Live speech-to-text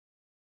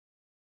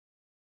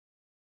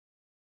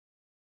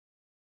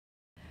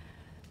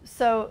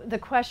So the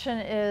question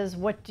is,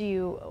 how do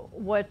you know?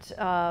 What's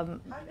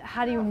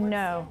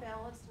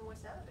imbalanced and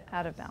what's out of balance?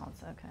 Out of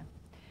balance, okay.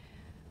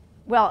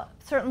 Well,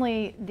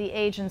 certainly the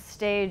age and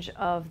stage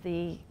of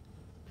the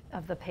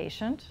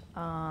patient.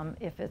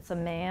 If it's a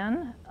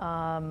man,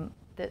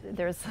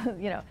 there's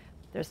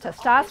there's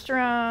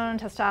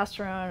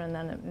testosterone, and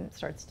then it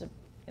starts to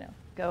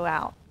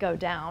go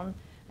down,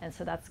 and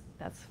so that's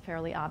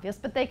fairly obvious.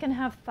 But they can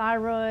have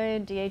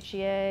thyroid,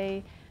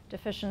 DHEA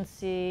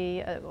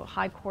deficiency,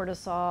 high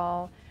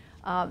cortisol.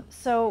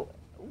 So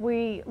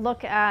we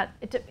look at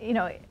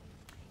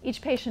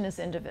each patient is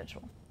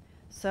individual.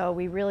 So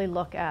we really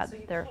look at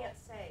their. So you can't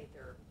say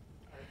they're.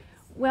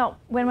 Well,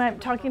 when I'm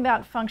talking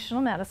about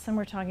functional medicine,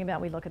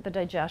 we look at the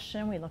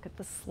digestion, we look at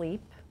the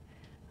sleep,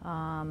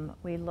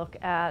 we look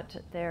at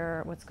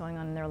what's going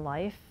on in their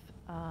life,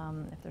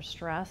 if they're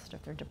stressed,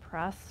 if they're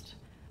depressed.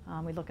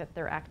 We look at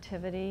their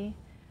activity,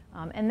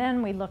 and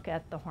then we look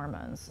at the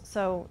hormones.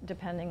 So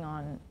depending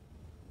on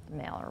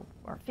male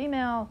or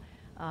female.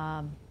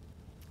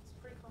 It's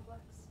pretty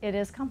complex. It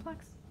is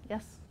complex,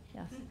 yes.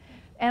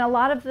 And a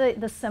lot of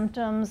the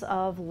symptoms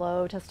of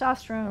low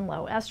testosterone,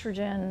 low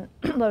estrogen,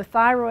 low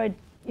thyroid,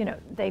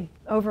 they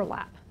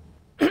overlap.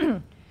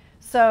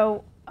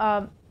 So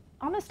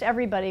almost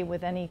everybody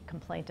with any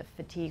complaint of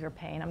fatigue or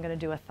pain, I'm going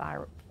to do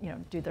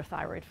do their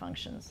thyroid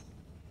functions.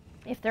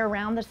 If they're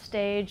around the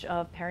stage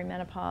of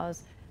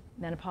perimenopause,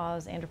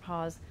 menopause,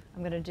 andropause,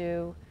 I'm going to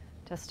do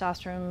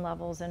testosterone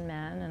levels in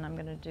men, and I'm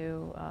going to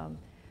do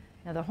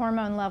the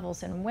hormone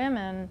levels in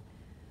women.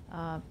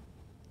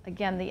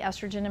 Again, the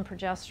estrogen and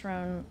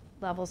progesterone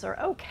levels are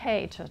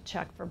okay to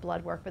check for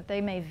blood work, but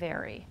they may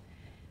vary.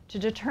 To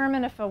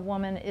determine if a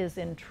woman is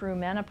in true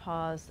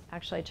menopause,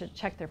 actually to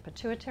check their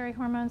pituitary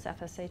hormones,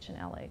 FSH and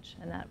LH,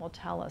 and that will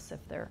tell us if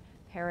they're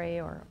peri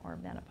or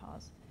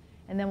menopause.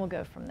 And then we'll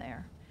go from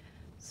there.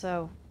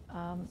 So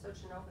Genova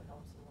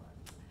helps a lot.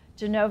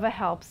 Genova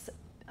helps.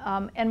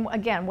 And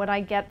again, what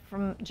I get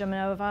from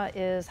Genova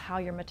is how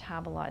you're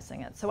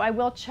metabolizing it. So I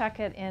will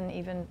check it in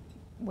even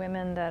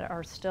women that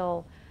are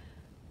still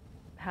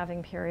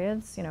having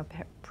periods,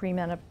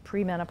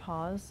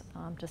 premenopause,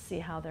 to see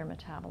how they're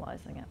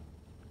metabolizing it.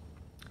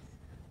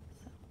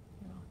 So,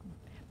 you're welcome.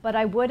 But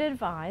I would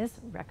I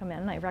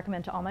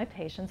recommend to all my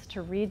patients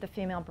to read The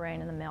Female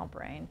Brain and the Male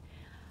Brain.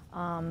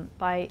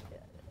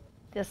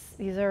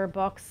 These are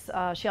books.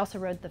 She also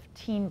wrote The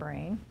Teen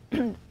Brain,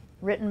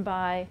 written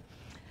by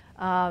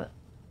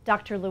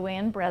Dr.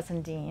 Louann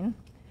Brizendine.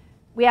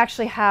 We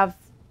actually have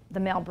the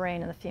male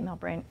brain and the female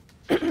brain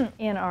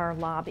in our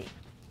lobby,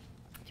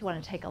 if you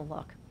want to take a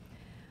look.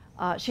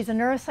 She's a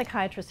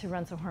neuropsychiatrist who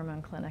runs a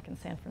hormone clinic in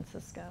San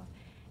Francisco.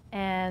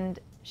 And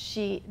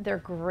they're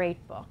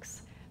great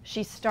books.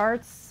 She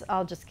starts,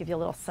 I'll just give you a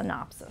little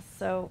synopsis.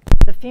 So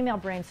the female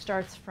brain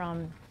starts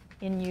from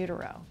in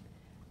utero.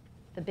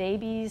 The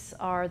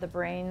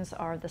brains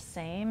are the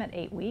same at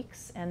 8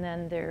 weeks, and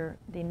then the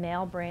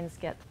male brains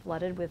get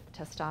flooded with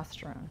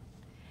testosterone.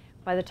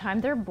 By the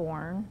time they're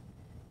born,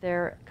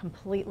 they're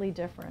completely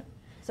different.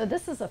 So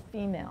this is a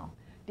female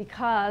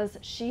because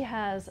she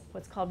has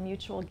what's called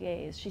mutual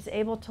gaze. She's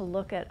able to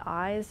look at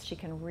eyes, she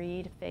can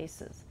read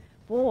faces.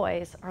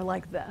 Boys are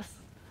like this.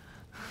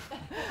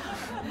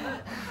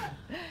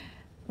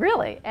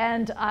 Really,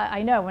 and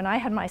I know when I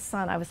had my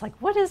son, I was like,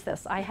 "What is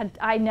this?"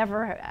 I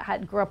never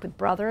grew up with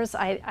brothers.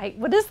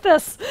 What is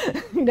this?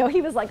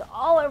 He was like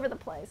all over the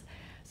place.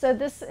 So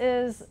this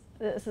is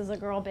a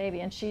girl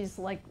baby, and she's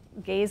like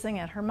gazing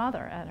at her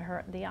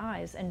mother, the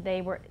eyes, and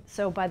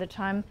so by the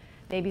time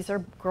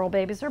girl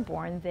babies are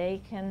born,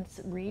 they can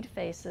read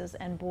faces,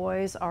 and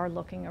boys are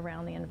looking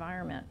around the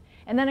environment,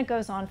 and then it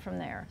goes on from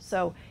there.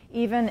 So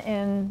even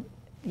in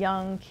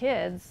young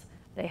kids,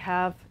 they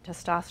have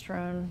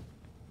testosterone,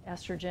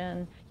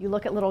 estrogen. You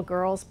look at little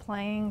girls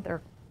playing,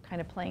 they're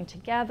kind of playing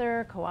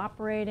together,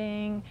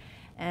 cooperating,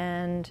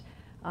 and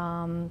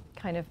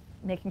kind of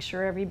making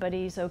sure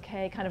everybody's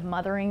okay, kind of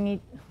mothering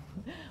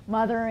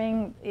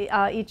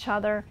each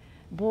other.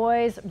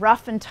 Boys,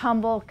 rough and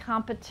tumble,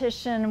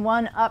 competition,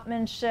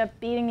 one-upmanship,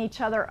 beating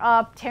each other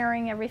up,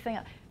 tearing everything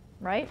up,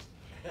 right?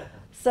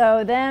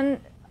 So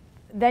then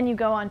you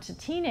go on to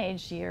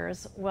teenage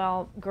years.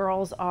 Well,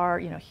 girls are,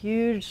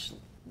 huge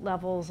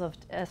levels of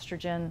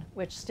estrogen,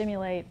 which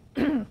stimulate.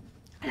 This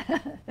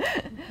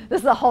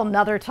is a whole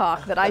nother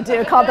talk that I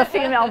do called The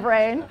Female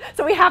Brain.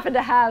 So we happen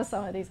to have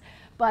some of these.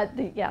 But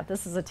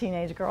this is a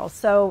teenage girl.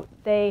 So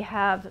they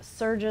have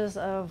surges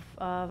of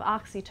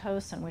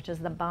oxytocin, which is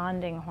the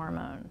bonding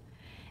hormone.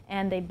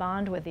 And they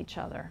bond with each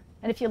other.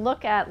 And if you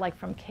look at, like,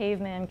 from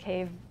caveman,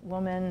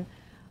 cavewoman,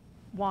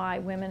 why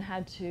women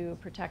had to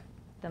protect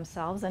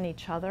themselves and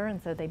each other,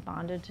 and so they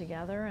bonded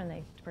together and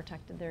they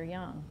protected their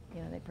young.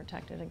 They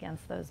protected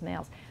against those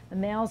males. The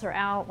males are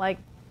out, like,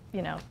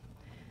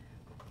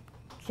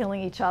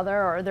 killing each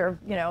other, or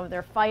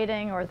they're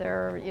fighting, or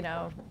they're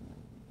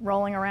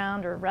rolling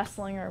around or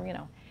wrestling,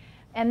 or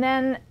and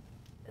then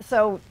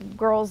so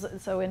girls,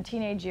 so in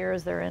teenage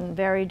years, they're in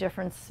very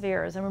different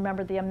spheres. And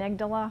remember the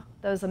amygdala?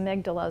 Those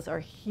amygdalas are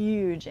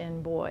huge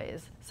in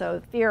boys.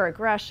 So fear,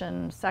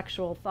 aggression,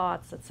 sexual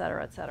thoughts, et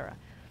cetera, et cetera.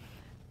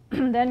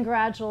 Then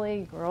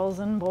gradually, girls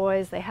and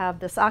boys, they have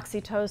this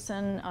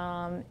oxytocin,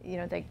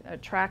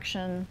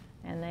 attraction,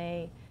 and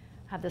they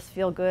have this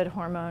feel-good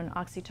hormone,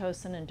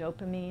 oxytocin and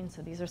dopamine.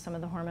 So these are some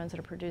of the hormones that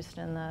are produced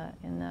in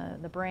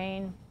the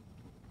brain.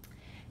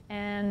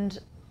 And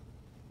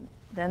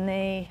then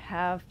they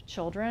have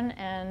children,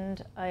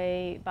 and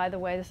by the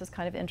way, this is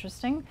kind of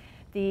interesting.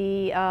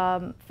 The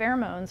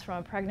pheromones from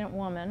a pregnant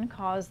woman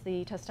cause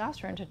the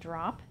testosterone to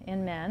drop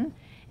in men,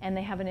 and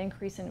they have an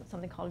increase in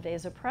something called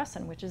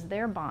vasopressin, which is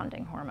their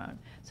bonding hormone.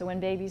 So when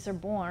babies are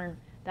born,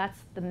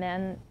 the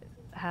men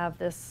have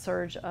this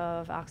surge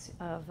of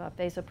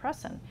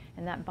vasopressin,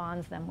 and that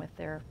bonds them with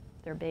their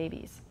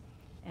babies.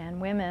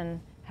 And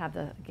women have,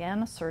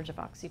 again, a surge of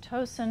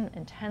oxytocin,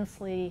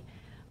 intensely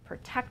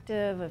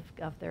protective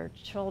of their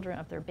children,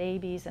 of their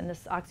babies, and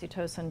this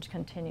oxytocin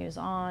continues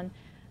on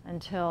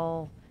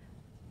until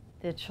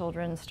the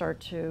children start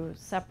to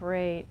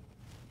separate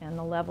and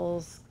the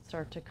levels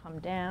start to come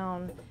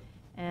down,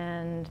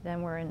 and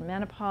then we're in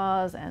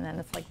menopause, and then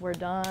it's like we're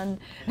done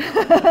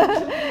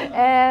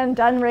and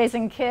done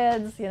raising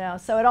kids,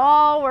 so it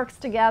all works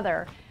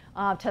together.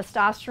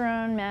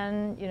 Testosterone,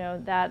 men,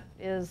 that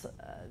is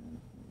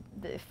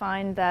they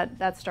find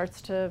that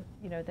starts to,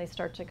 they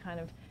start to kind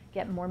of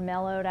get more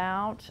mellowed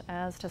out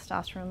as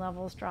testosterone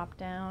levels drop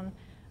down.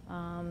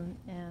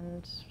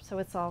 And so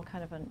it's all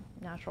kind of a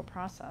natural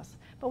process.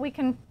 But we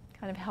can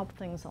kind of help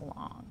things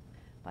along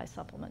by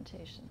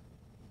supplementation.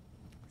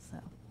 So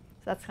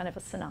that's kind of a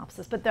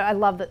synopsis. But I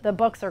love that the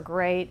books are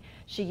great.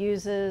 She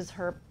uses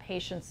her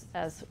patients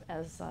as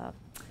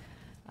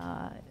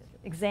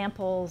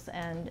examples,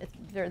 and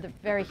they're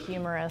very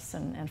humorous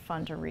and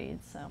fun to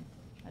read. So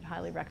I'd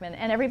highly recommend it.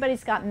 And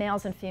everybody's got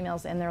males and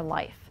females in their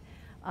life.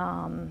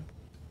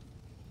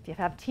 If you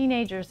have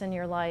teenagers in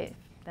your life,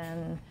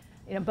 then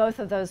both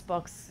of those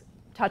books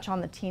touch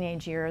on the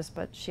teenage years,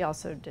 but she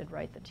also did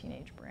write the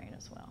teenage brain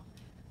as well.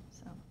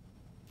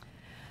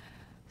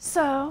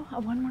 So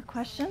one more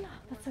question.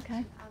 That's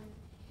okay.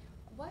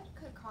 What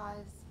could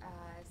cause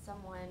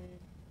someone,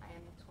 I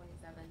am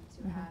 27,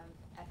 to have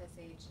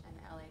FSH and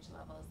LH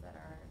levels that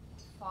are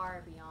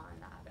far beyond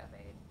that of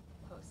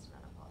a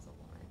post-menopausal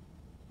woman?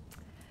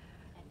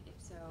 And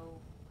if so,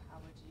 how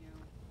would you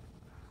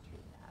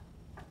treat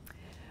that?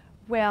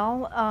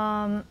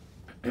 Well,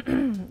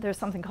 there's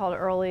something called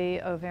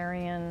early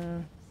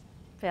ovarian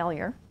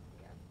failure.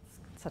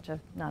 It's such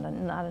not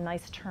a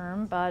nice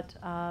term, but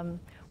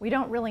we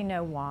don't really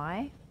know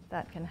why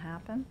that can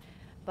happen.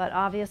 But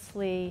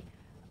obviously,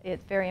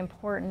 it's very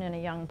important in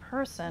a young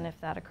person, if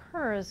that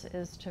occurs,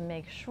 is to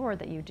make sure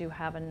that you do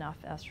have enough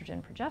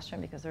estrogen,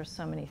 progesterone, because there's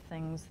so many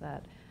things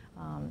that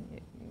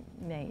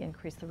may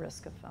increase the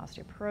risk of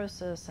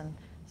osteoporosis and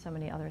so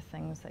many other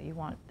things that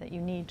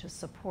you need to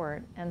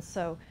support. And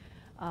so,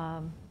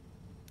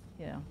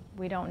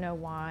 we don't know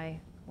why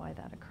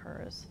that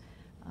occurs.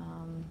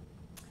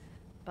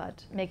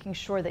 But making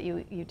sure that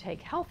you take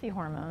healthy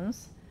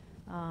hormones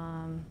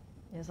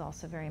is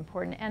also very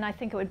important. And I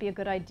think it would be a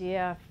good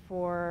idea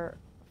for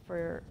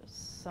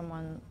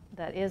someone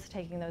that is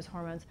taking those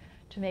hormones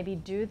to maybe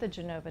do the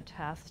Genova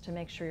test to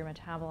make sure you're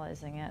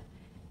metabolizing it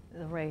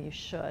the way you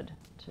should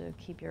to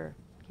keep it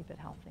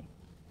healthy.